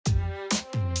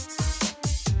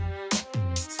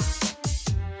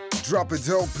drop a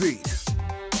dope beat.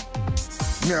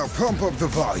 Now pump up the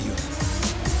volume.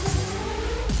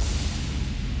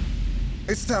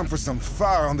 It's time for some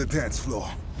fire on the dance floor.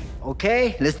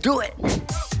 Okay, let's do it.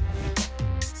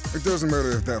 It doesn't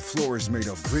matter if that floor is made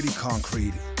of gritty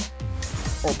concrete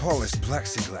or polished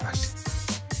plexiglass.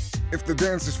 If the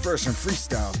dance is fresh and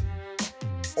freestyle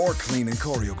or clean and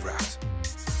choreographed.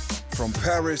 From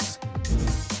Paris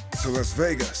to Las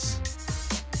Vegas,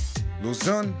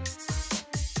 Lausanne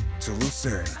to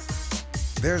Lucerne,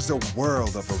 there's a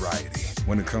world of variety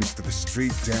when it comes to the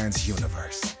street dance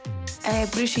universe. I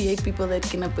appreciate people that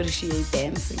can appreciate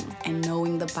dancing and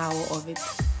knowing the power of it.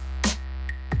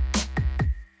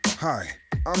 Hi,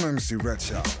 I'm MC Red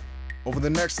Shop. Over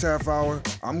the next half hour,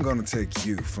 I'm gonna take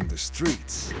you from the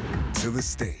streets to the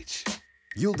stage.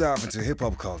 You'll dive into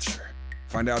hip-hop culture,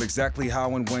 find out exactly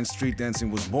how and when street dancing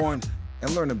was born,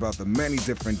 and learn about the many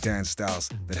different dance styles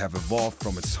that have evolved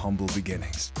from its humble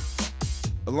beginnings.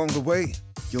 Along the way,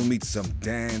 you'll meet some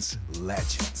dance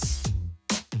legends.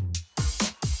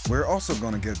 We're also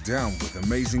gonna get down with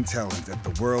amazing talent at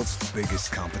the world's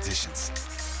biggest competitions.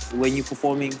 When you're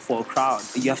performing for a crowd,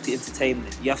 you have to entertain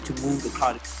them. You have to move the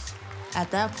crowd. At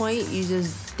that point, you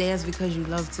just dance because you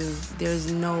love to.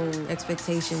 There's no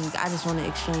expectations. I just want to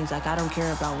exchange. Like, I don't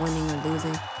care about winning or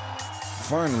losing.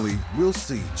 Finally, we'll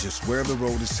see just where the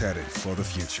road is headed for the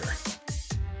future.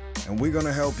 And we're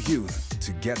gonna help you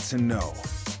to get to know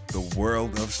the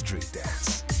world of street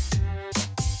dance.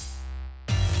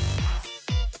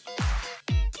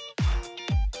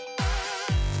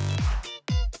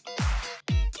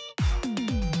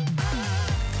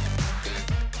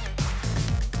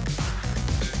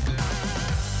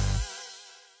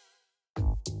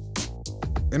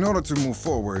 In order to move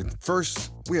forward,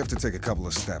 first, we have to take a couple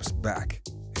of steps back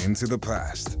into the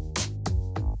past.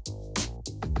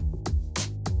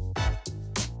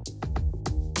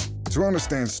 To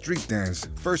understand street dance,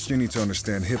 first you need to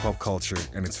understand hip-hop culture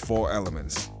and its four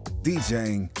elements: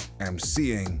 DJing,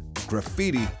 MCing,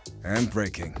 graffiti, and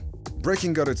breaking.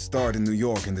 Breaking got its start in New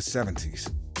York in the 70s.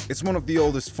 It's one of the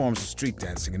oldest forms of street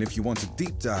dancing, and if you want to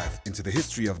deep dive into the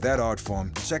history of that art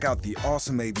form, check out the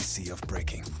awesome ABC of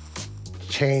breaking.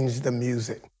 Change the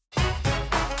music.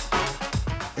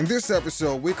 In this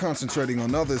episode, we're concentrating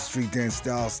on other street dance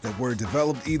styles that were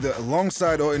developed either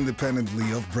alongside or independently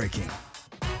of breaking.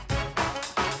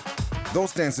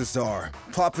 Those dances are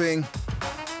popping,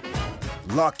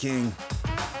 locking,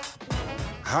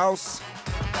 house,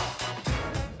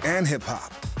 and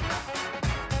hip-hop.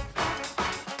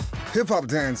 Hip-hop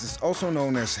dance is also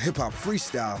known as hip-hop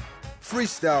freestyle,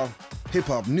 freestyle,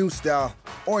 hip-hop new style,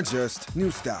 or just new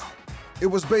style. It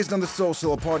was based on the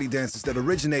social or party dances that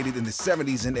originated in the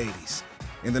 70s and 80s.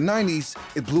 In the 90s,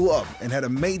 it blew up and had a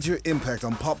major impact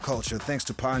on pop culture thanks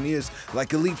to pioneers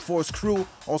like Elite Force Crew,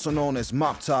 also known as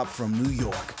Mop Top from New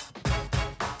York.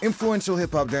 Influential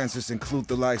hip-hop dancers include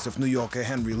the likes of New Yorker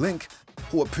Henry Link,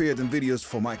 who appeared in videos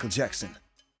for Michael Jackson.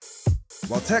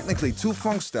 While technically two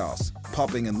funk styles,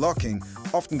 popping and locking,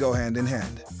 often go hand in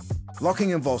hand.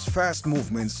 Locking involves fast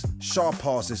movements, sharp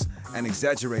pauses, and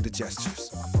exaggerated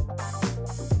gestures.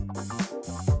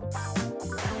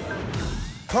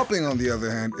 Popping, on the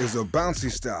other hand, is a bouncy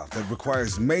style that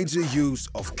requires major use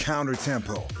of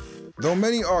counter-tempo. Though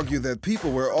many argue that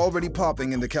people were already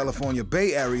popping in the California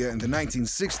Bay Area in the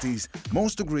 1960s,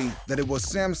 most agree that it was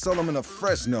Sam Solomon of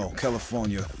Fresno,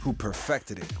 California, who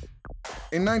perfected it.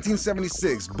 In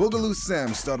 1976, Boogaloo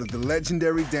Sam started the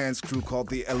legendary dance crew called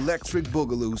the Electric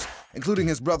Boogaloos, including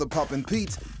his brother Popin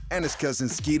Pete and his cousin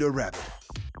Skeeter Rabbit.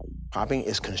 Popping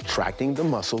is contracting the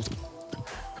muscles,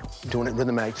 doing it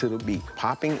rhythmatic to the beat.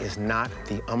 Popping is not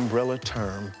the umbrella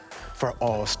term for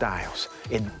all styles.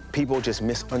 People just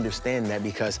misunderstand that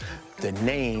because the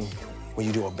name, when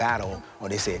you do a battle, or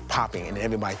they say popping, and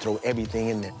everybody throw everything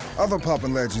in there. Other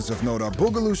poppin' legends of note are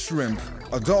Boogaloo Shrimp,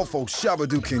 Adolfo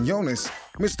Shabadoo Quinones,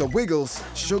 Mr. Wiggles,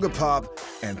 Sugar Pop,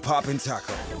 and Poppin'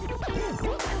 Taco.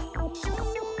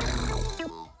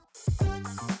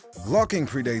 Locking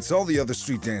predates all the other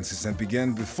street dances and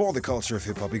began before the culture of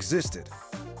hip-hop existed.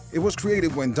 It was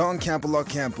created when Don Campbell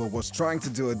Campo was trying to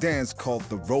do a dance called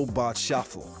the Robot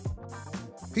Shuffle.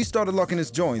 He started locking his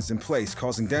joints in place,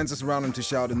 causing dancers around him to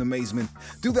shout in amazement,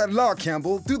 "Do that lock,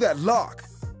 Campbell, do that lock!"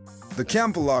 The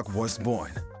Campbell Lock was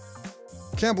born.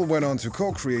 Campbell went on to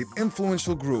co-create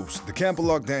influential groups, the Campbell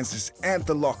Lock Dancers and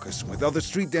the Lockers, with other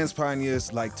street dance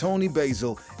pioneers like Tony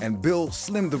Basil and Bill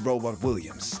Slim the Robot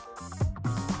Williams.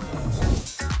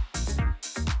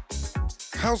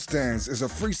 House dance is a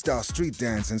freestyle street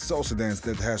dance and salsa dance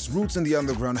that has roots in the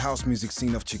underground house music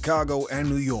scene of Chicago and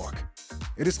New York.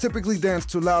 It is typically danced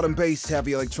to loud and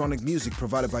bass-heavy electronic music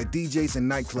provided by DJs in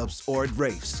nightclubs or at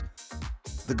raves.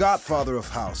 The godfather of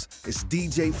house is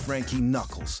DJ Frankie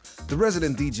Knuckles, the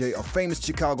resident DJ of famous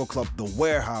Chicago club The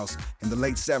Warehouse in the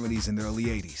late 70s and early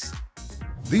 80s.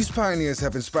 These pioneers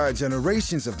have inspired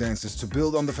generations of dancers to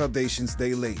build on the foundations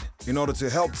they laid in order to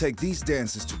help take these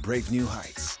dances to brave new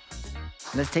heights.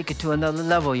 Let's take it to another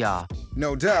level, y'all.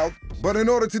 No doubt, but in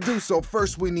order to do so,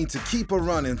 first we need to keep a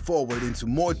running forward into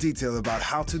more detail about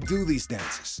how to do these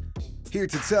dances. Here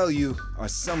to tell you are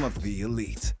some of the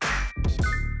elite.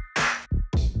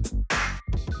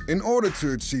 In order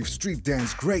to achieve street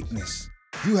dance greatness,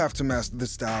 you have to master the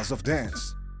styles of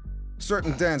dance.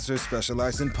 Certain dancers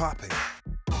specialize in popping.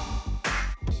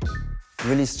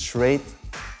 Really straight,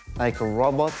 like a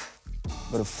robot,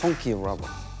 but a funky robot.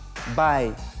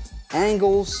 By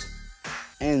angles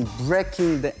and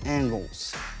breaking the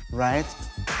angles, right?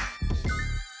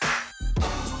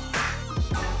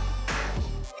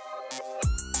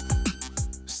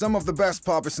 Some of the best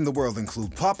poppers in the world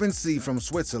include Popin Pete from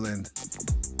Switzerland,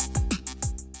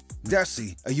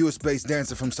 Juste, a US-based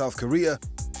dancer from South Korea,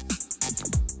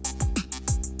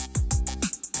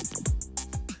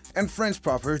 and French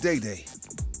popper Day Day.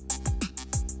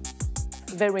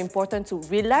 Very important to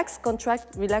relax,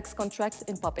 contract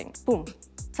in popping. Boom,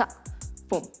 ta,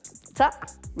 boom, ta.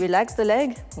 Relax the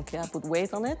leg. Okay, I put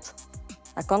weight on it.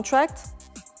 I contract,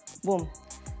 boom.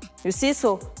 You see,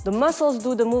 so the muscles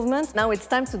do the movement. Now it's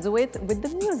time to do it with the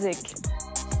music.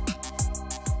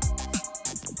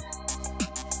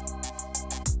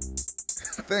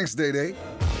 Thanks, Day Day.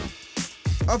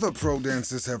 Other pro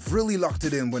dancers have really locked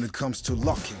it in when it comes to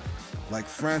locking, like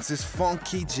Francis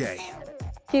Funky J.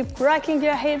 Keep rocking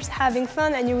your hips, having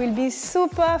fun, and you will be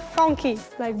super funky,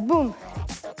 like boom.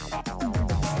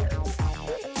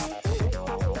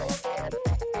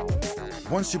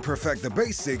 Once you perfect the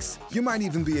basics, you might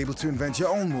even be able to invent your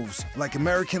own moves, like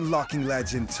American locking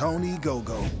legend Tony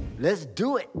Gogo. Let's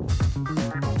do it.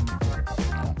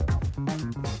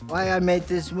 Why I made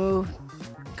this move?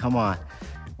 Come on.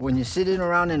 When you're sitting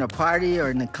around in a party or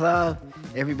in a club,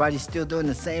 everybody's still doing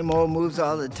the same old moves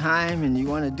all the time, and you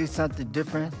want to do something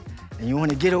different, and you want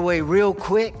to get away real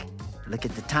quick. Look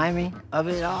at the timing of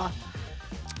it all.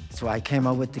 That's why I came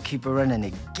up with the keeper running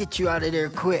to get you out of there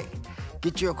quick,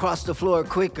 get you across the floor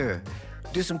quicker.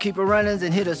 Do some keeper runners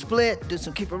and hit a split. Do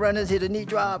some keeper runners, hit a knee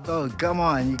drop. Oh, come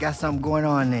on, you got something going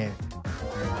on there.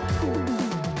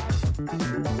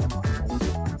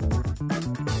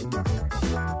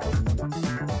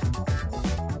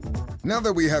 Now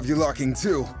that we have you locking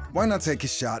too, why not take a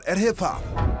shot at hip-hop?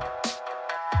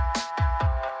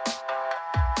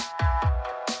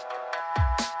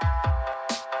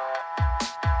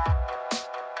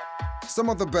 Some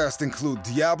of the best include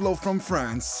Diablo from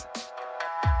France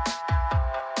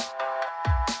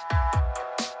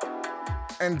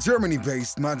and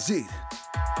Germany-based Majid.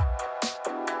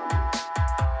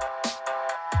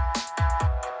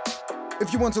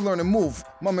 If you want to learn a move,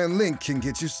 my man Link can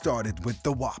get you started with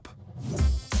the WAP.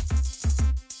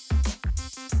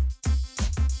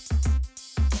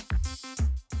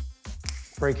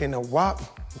 Breaking the WAP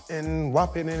and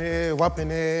whopping it, whopping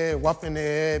it, whopping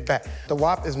it back. The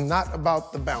WAP is not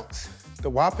about the bounce. The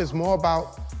WAP is more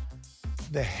about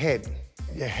the head.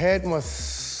 Your head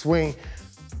must swing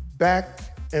back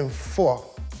and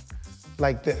forth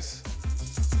like this.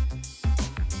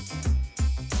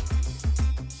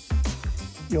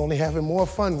 You're only having more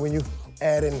fun when you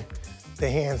add in the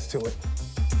hands to it.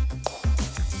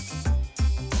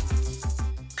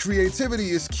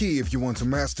 Creativity is key if you want to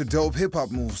master dope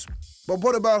hip-hop moves. But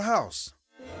what about house?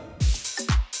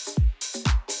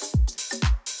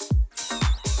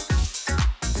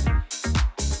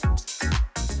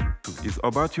 It's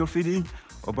about your feeling,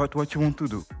 about what you want to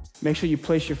do. Make sure you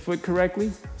place your foot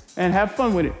correctly and have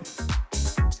fun with it.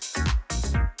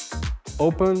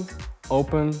 Open,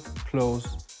 open, close,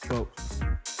 close.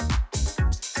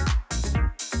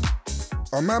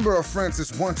 A member of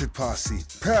Francis' Wanted posse,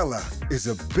 Perla is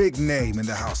a big name in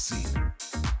the house scene.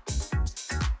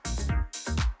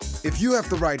 If you have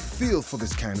the right feel for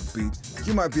this kind of beat,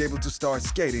 you might be able to start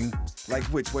skating like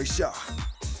Which Way Shaw.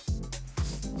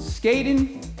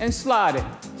 Skating and sliding,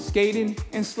 skating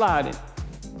and sliding.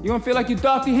 You're gonna feel like you're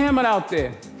Dorothy Hammond out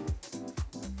there.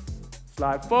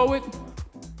 Slide forward,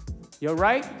 your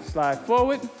right, slide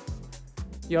forward,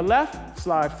 your left,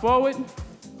 slide forward,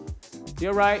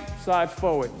 your right, slide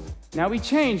forward. Now we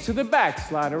change to the back.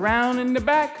 Slide around in the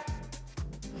back,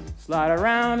 slide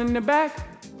around in the back.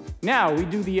 Now we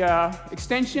do the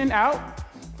extension out.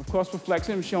 Of course, we're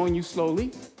flexing, I'm showing you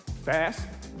slowly, fast.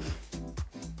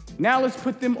 Now let's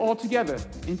put them all together,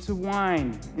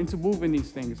 intertwine, interwoven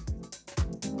these things.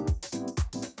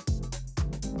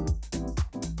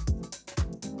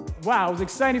 Wow, it was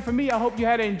exciting for me. I hope you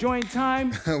had an enjoying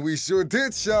time. We sure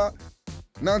did, Shaw.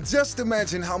 Now just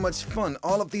imagine how much fun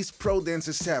all of these pro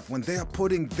dancers have when they are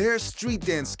putting their street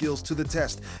dance skills to the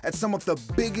test at some of the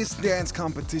biggest dance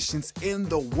competitions in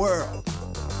the world.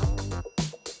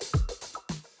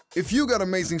 If you got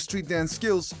amazing street dance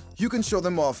skills, you can show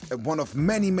them off at one of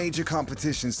many major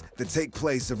competitions that take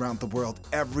place around the world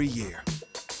every year.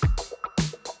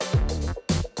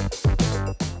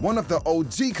 One of the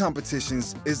OG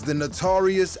competitions is the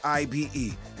Notorious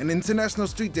IBE, an international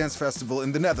street dance festival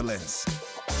in the Netherlands.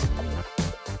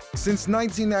 Since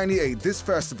 1998, this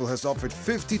festival has offered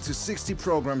 50 to 60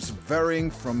 programs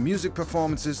varying from music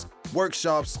performances,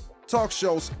 workshops, talk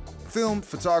shows, film,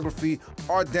 photography,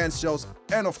 art dance shows,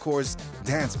 and of course,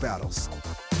 dance battles.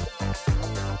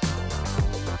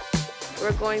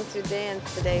 We're going to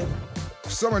dance today.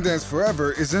 Summer Dance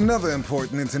Forever is another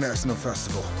important international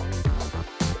festival.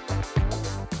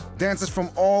 Dancers from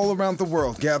all around the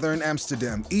world gather in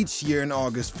Amsterdam each year in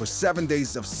August for 7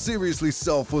 days of seriously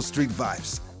soulful street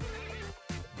vibes.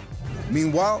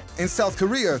 Meanwhile, in South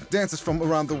Korea, dancers from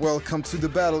around the world come to the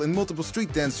battle in multiple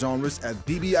street dance genres at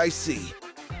BBIC.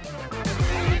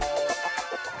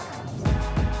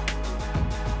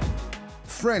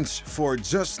 French for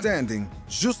just standing,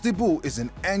 Juste Debout is an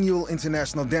annual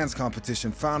international dance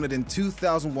competition founded in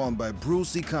 2001 by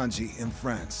Brucey Kanji in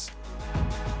France.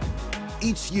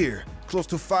 Each year, close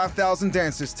to 5,000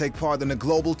 dancers take part in a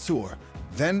global tour.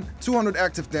 Then, 200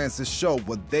 active dancers show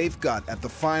what they've got at the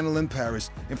final in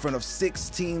Paris in front of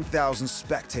 16,000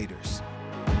 spectators.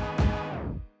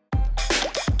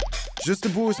 Juste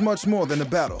Debout is much more than a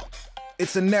battle.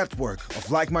 It's a network of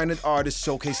like-minded artists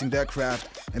showcasing their craft,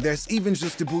 and there's even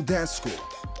Juste Debout Dance School.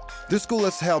 This school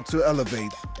has helped to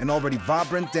elevate an already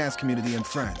vibrant dance community in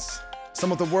France.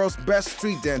 Some of the world's best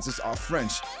street dancers are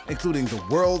French, including the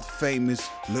world-famous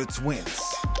Le Twins.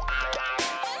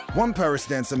 One Paris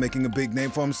dancer making a big name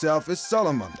for himself is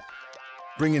Solomon,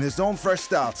 bringing his own fresh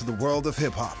style to the world of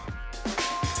hip-hop.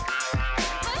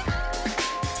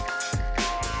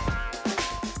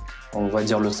 On va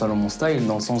dire le Salomon style,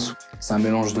 dans le sens où c'est un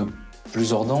mélange de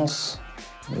plusieurs danses,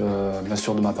 bien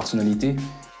sûr de ma personnalité,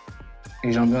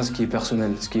 et j'aime bien ce qui est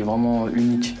personnel, ce qui est vraiment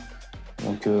unique.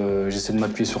 Donc j'essaie de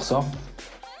m'appuyer sur ça.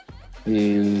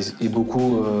 Et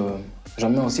beaucoup,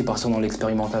 j'aime bien aussi partir dans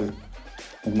l'expérimental.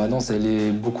 Donc ma danse, elle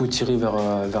est beaucoup tirée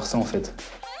vers ça en fait.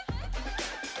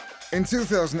 In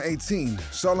 2018,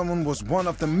 Solomon was one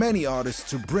of the many artists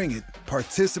to bring it,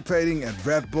 participating at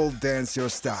Red Bull Dance Your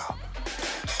Style.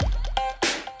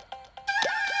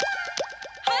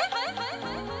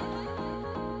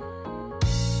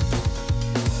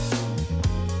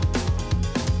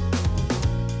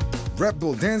 Red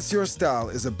Bull Dance Your Style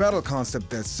is a battle concept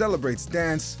that celebrates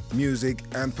dance, music,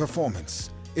 and performance.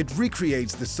 It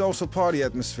recreates the social party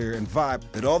atmosphere and vibe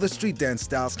that all the street dance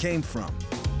styles came from.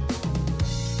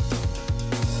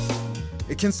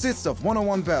 It consists of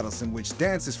one-on-one battles in which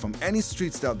dancers from any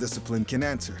street style discipline can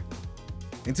enter.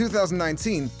 In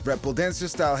 2019, Red Bull Dance Your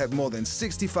Style had more than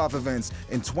 65 events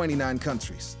in 29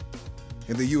 countries.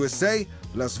 In the USA,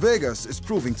 Las Vegas is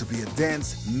proving to be a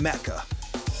dance mecca.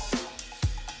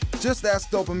 Just ask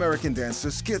dope American dancer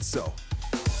Schizo.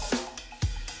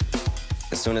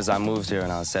 As soon as I moved here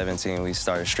when I was 17, we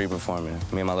started street performing,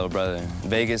 me and my little brother.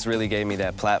 Vegas really gave me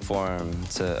that platform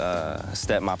to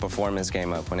step my performance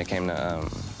game up when it came to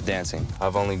dancing.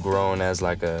 I've only grown as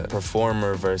like a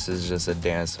performer versus just a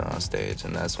dancer on stage,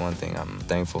 and that's one thing I'm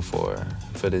thankful for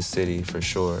this city, for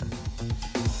sure.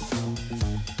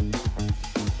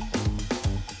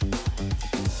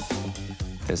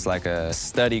 It's like a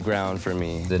study ground for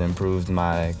me. It improved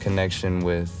my connection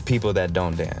with people that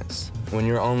don't dance. When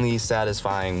you're only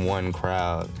satisfying one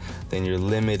crowd, then you're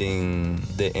limiting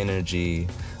the energy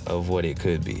of what it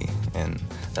could be. And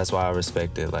that's why I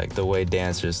respect it, like the way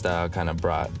Dancer Style kind of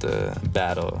brought the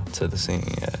battle to the scene,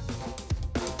 yeah.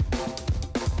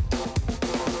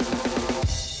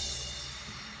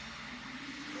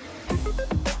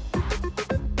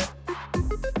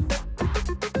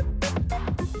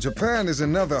 Japan is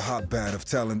another hotbed of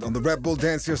talent on the Red Bull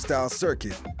Dance Your Style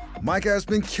circuit. Maika has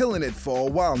been killing it for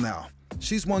a while now.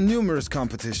 She's won numerous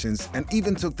competitions and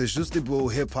even took the Juste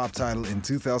Debout hip-hop title in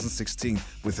 2016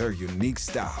 with her unique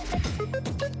style.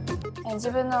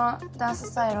 自分のダンス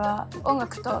スタイルは音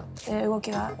楽と動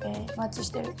きがマッチし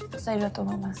ているスタイルだと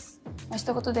思います。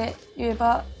一言で言え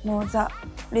ばもうザ・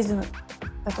リズム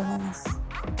だと思います。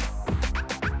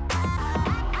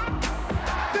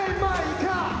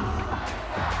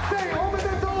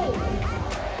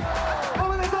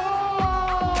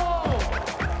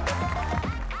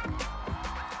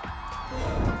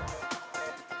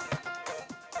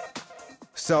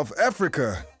South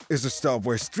Africa is a stop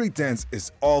where street dance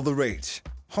is all the rage.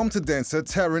 Home to dancer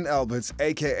Keiran Alberts,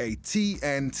 aka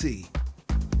TNT.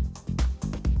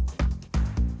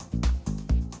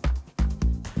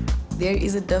 There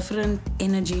is a different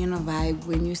energy and a vibe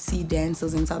when you see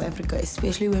dancers in South Africa,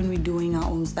 especially when we're doing our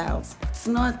own styles. It's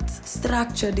not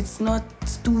structured, it's not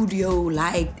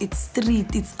studio-like, it's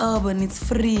street, it's urban, it's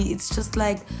free. It's just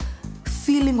like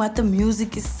feeling what the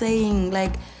music is saying,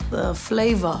 like the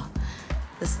flavor,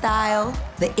 the style,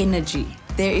 the energy.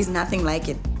 There is nothing like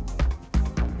it.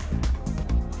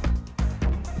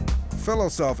 Fellow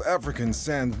South African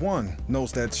Sand One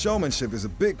knows that showmanship is a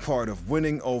big part of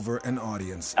winning over an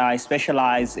audience. I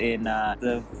specialize in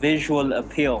the visual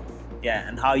appeal,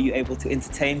 and how you're able to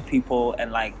entertain people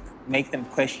and like make them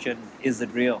question, is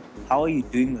it real? How are you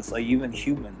doing this? Are you even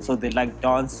human? So they like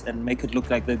dance and make it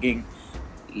look like they're getting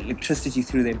electricity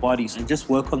through their bodies, and just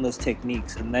work on those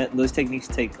techniques, and those techniques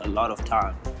take a lot of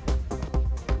time.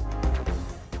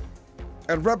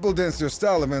 At Red Bull Dance Your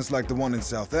Style events like the one in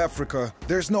South Africa,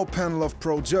 there's no panel of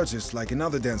pro judges like in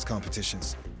other dance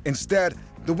competitions. Instead,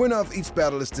 the winner of each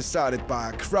battle is decided by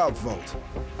a crowd vote.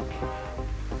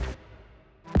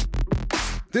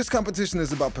 This competition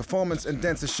is about performance and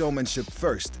dancer showmanship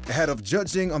first, ahead of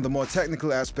judging on the more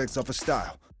technical aspects of a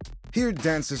style. Here,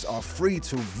 dancers are free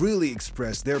to really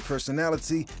express their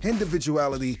personality,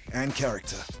 individuality, and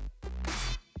character.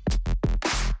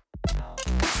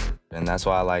 And that's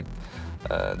why I like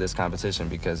this competition,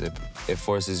 because it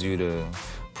forces you to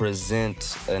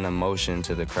present an emotion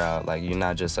to the crowd. Like, you're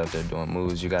not just up there doing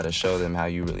moves, you gotta show them how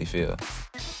you really feel.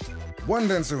 One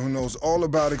dancer who knows all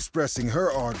about expressing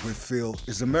her art with feel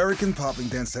is American popping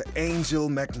dancer Angyil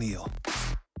McNeil.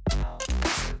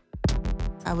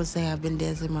 I would say I've been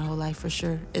dancing my whole life for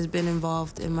sure. It's been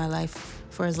involved in my life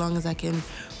for as long as I can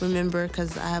remember,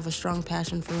 because I have a strong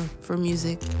passion for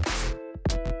music.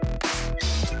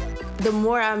 The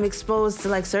more I'm exposed to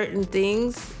like certain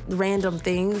things, random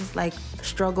things like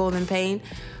struggle and pain,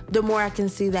 the more I can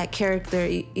see that character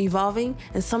evolving.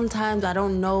 And sometimes I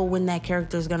don't know when that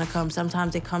character is gonna come.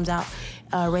 Sometimes it comes out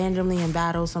randomly in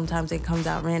battles, sometimes it comes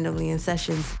out randomly in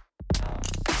sessions.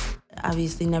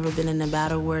 Obviously never been in a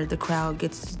battle where the crowd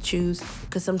gets to choose,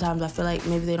 because sometimes I feel like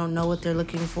maybe they don't know what they're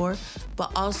looking for.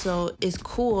 But also it's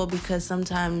cool because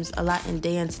sometimes a lot in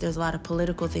dance, there's a lot of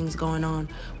political things going on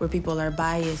where people are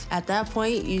biased. At that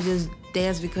point, you just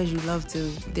dance because you love to.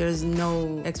 There's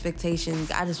no expectations.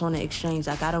 I just want to exchange.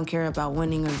 Like, I don't care about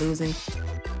winning or losing.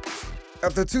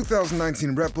 At the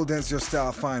 2019 Red Bull Dance Your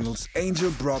Style finals,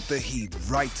 Angyil brought the heat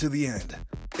right to the end.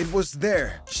 It was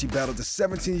there she battled a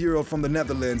 17-year-old from the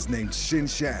Netherlands named Shin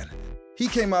Shan. He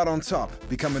came out on top,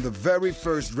 becoming the very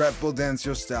first Red Bull Dance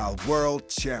Your Style world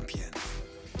champion.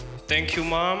 Thank you,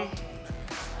 Mom.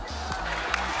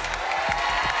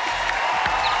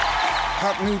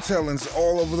 Hot new talents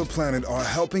all over the planet are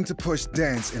helping to push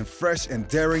dance in fresh and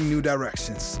daring new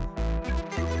directions.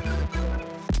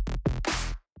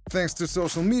 Thanks to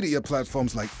social media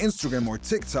platforms like Instagram or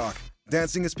TikTok,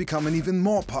 dancing is becoming even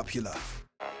more popular.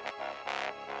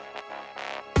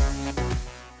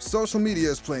 Social media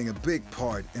is playing a big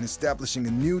part in establishing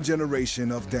a new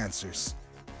generation of dancers.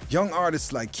 Young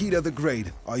artists like Kida the Great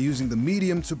are using the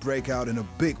medium to break out in a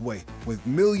big way, with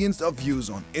millions of views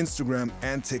on Instagram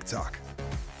and TikTok.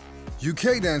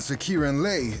 UK dancer Keiran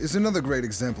Lai is another great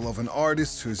example of an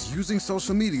artist who is using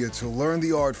social media to learn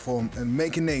the art form and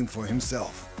make a name for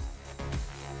himself.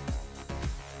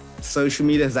 Social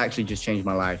media has actually just changed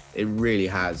my life. It really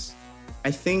has.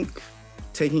 I think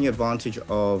taking advantage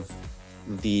of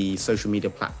the social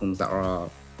media platforms that are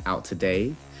out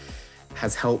today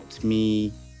has helped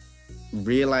me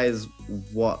realize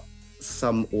what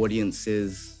some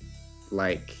audiences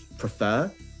like prefer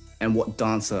and what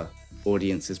dancer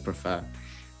audiences prefer.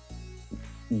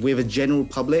 With a general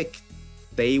public,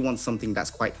 they want something that's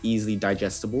quite easily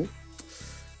digestible.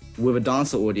 With a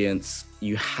dancer audience,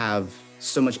 you have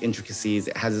so much intricacies,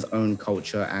 it has its own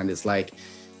culture, and it's like,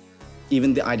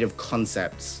 even the idea of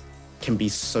concepts can be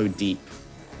so deep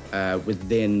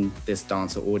within this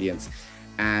dancer audience.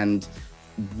 And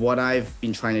what I've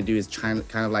been trying to do is kind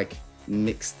of like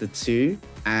mix the two,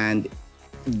 and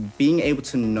being able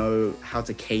to know how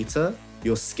to cater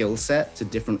your skill set to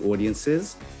different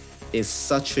audiences is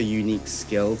such a unique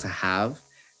skill to have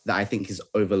that I think is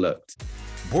overlooked.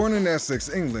 Born in Essex,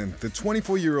 England, the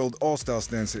 24-year-old all-styles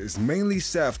dancer is mainly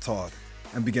self-taught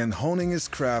and began honing his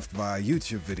craft via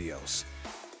YouTube videos.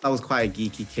 I was quite a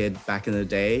geeky kid back in the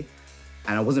day,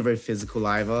 and I wasn't very physical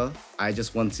either. I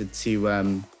just wanted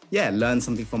to, learn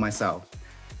something for myself.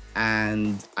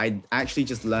 And I actually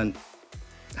just learned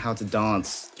how to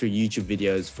dance through YouTube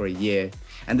videos for a year.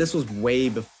 And this was way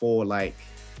before, like,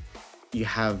 you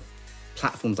have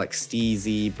platforms like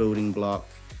Steezy, Building Block,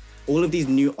 all of these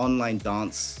new online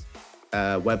dance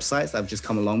websites that have just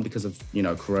come along because of, you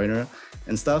know, Corona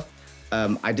and stuff.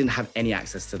 I didn't have any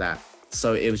access to that.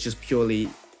 So it was just purely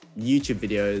YouTube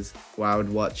videos where I would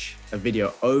watch a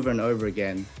video over and over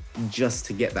again just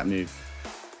to get that move.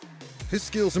 His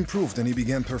skills improved and he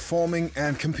began performing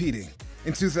and competing.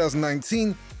 In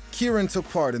 2019, Keiran took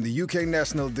part in the UK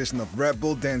national edition of Red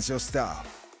Bull Dance Your Style.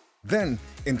 Then,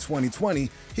 in 2020,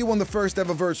 he won the first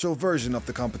ever virtual version of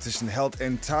the competition held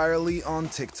entirely on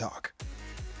TikTok.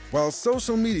 While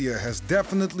social media has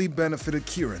definitely benefited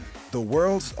Keiran, the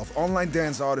worlds of online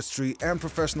dance artistry and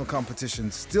professional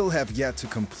competition still have yet to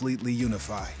completely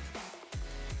unify.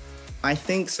 I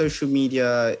think social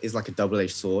media is like a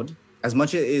double-edged sword. As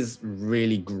much as it is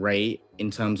really great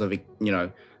in terms of, you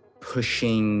know,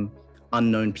 pushing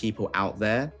unknown people out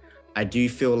there, I do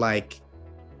feel like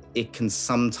it can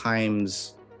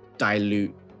sometimes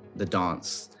dilute the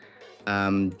dance.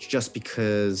 Just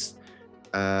because,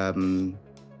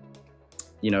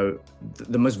 you know,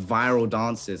 the most viral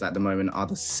dances at the moment are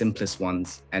the simplest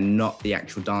ones and not the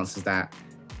actual dances that,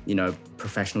 you know,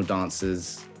 professional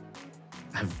dancers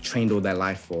have trained all their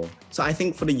life for. So I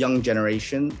think for the young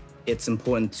generation, it's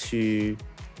important to,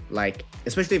 like,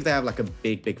 especially if they have like a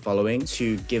big following,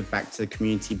 to give back to the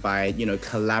community by, you know,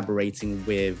 collaborating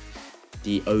with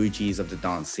the OGs of the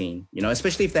dance scene, you know,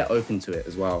 especially if they're open to it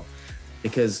as well.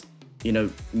 Because, you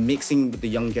know, mixing the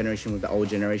young generation with the old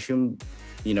generation,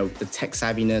 you know, the tech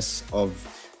savviness of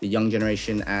the young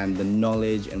generation and the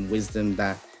knowledge and wisdom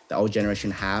that the old generation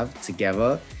have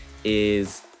together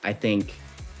is, I think,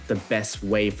 the best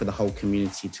way for the whole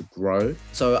community to grow.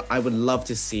 So I would love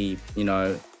to see, you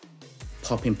know,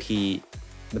 Popin Pete,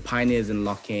 the pioneers in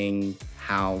locking,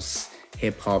 house,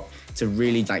 hip hop, to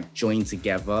really like join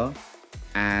together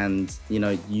and, you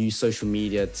know, use social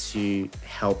media to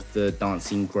help the dance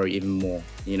scene grow even more,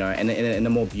 you know, and in a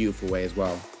more beautiful way as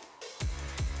well.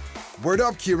 Word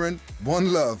up, Keiran.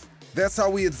 One love. That's how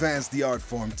we advance the art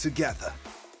form together.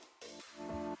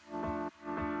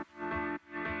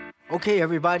 Okay,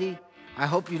 everybody. I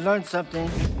hope you learned something.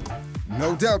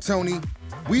 No doubt, Tony.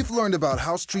 We've learned about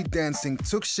how street dancing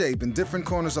took shape in different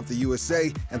corners of the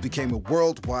USA and became a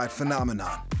worldwide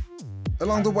phenomenon.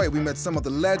 Along the way, we met some of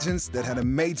the legends that had a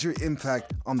major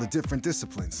impact on the different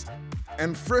disciplines.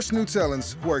 And fresh new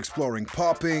talents who are exploring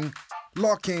popping,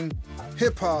 locking,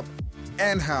 hip-hop,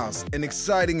 and house in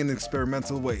exciting and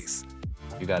experimental ways.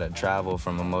 You gotta travel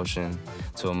from emotion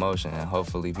to emotion, and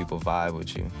hopefully people vibe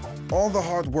with you. All the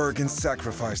hard work and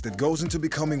sacrifice that goes into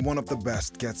becoming one of the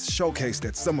best gets showcased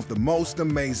at some of the most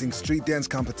amazing street dance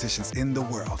competitions in the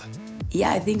world.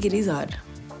 Yeah, I think it is hard,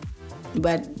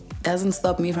 but doesn't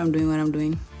stop me from doing what I'm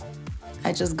doing.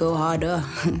 I just go harder.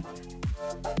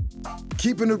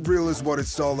 Keeping it real is what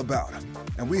it's all about,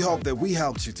 and we hope that we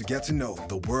helped you to get to know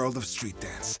the world of street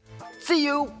dance. See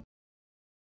you!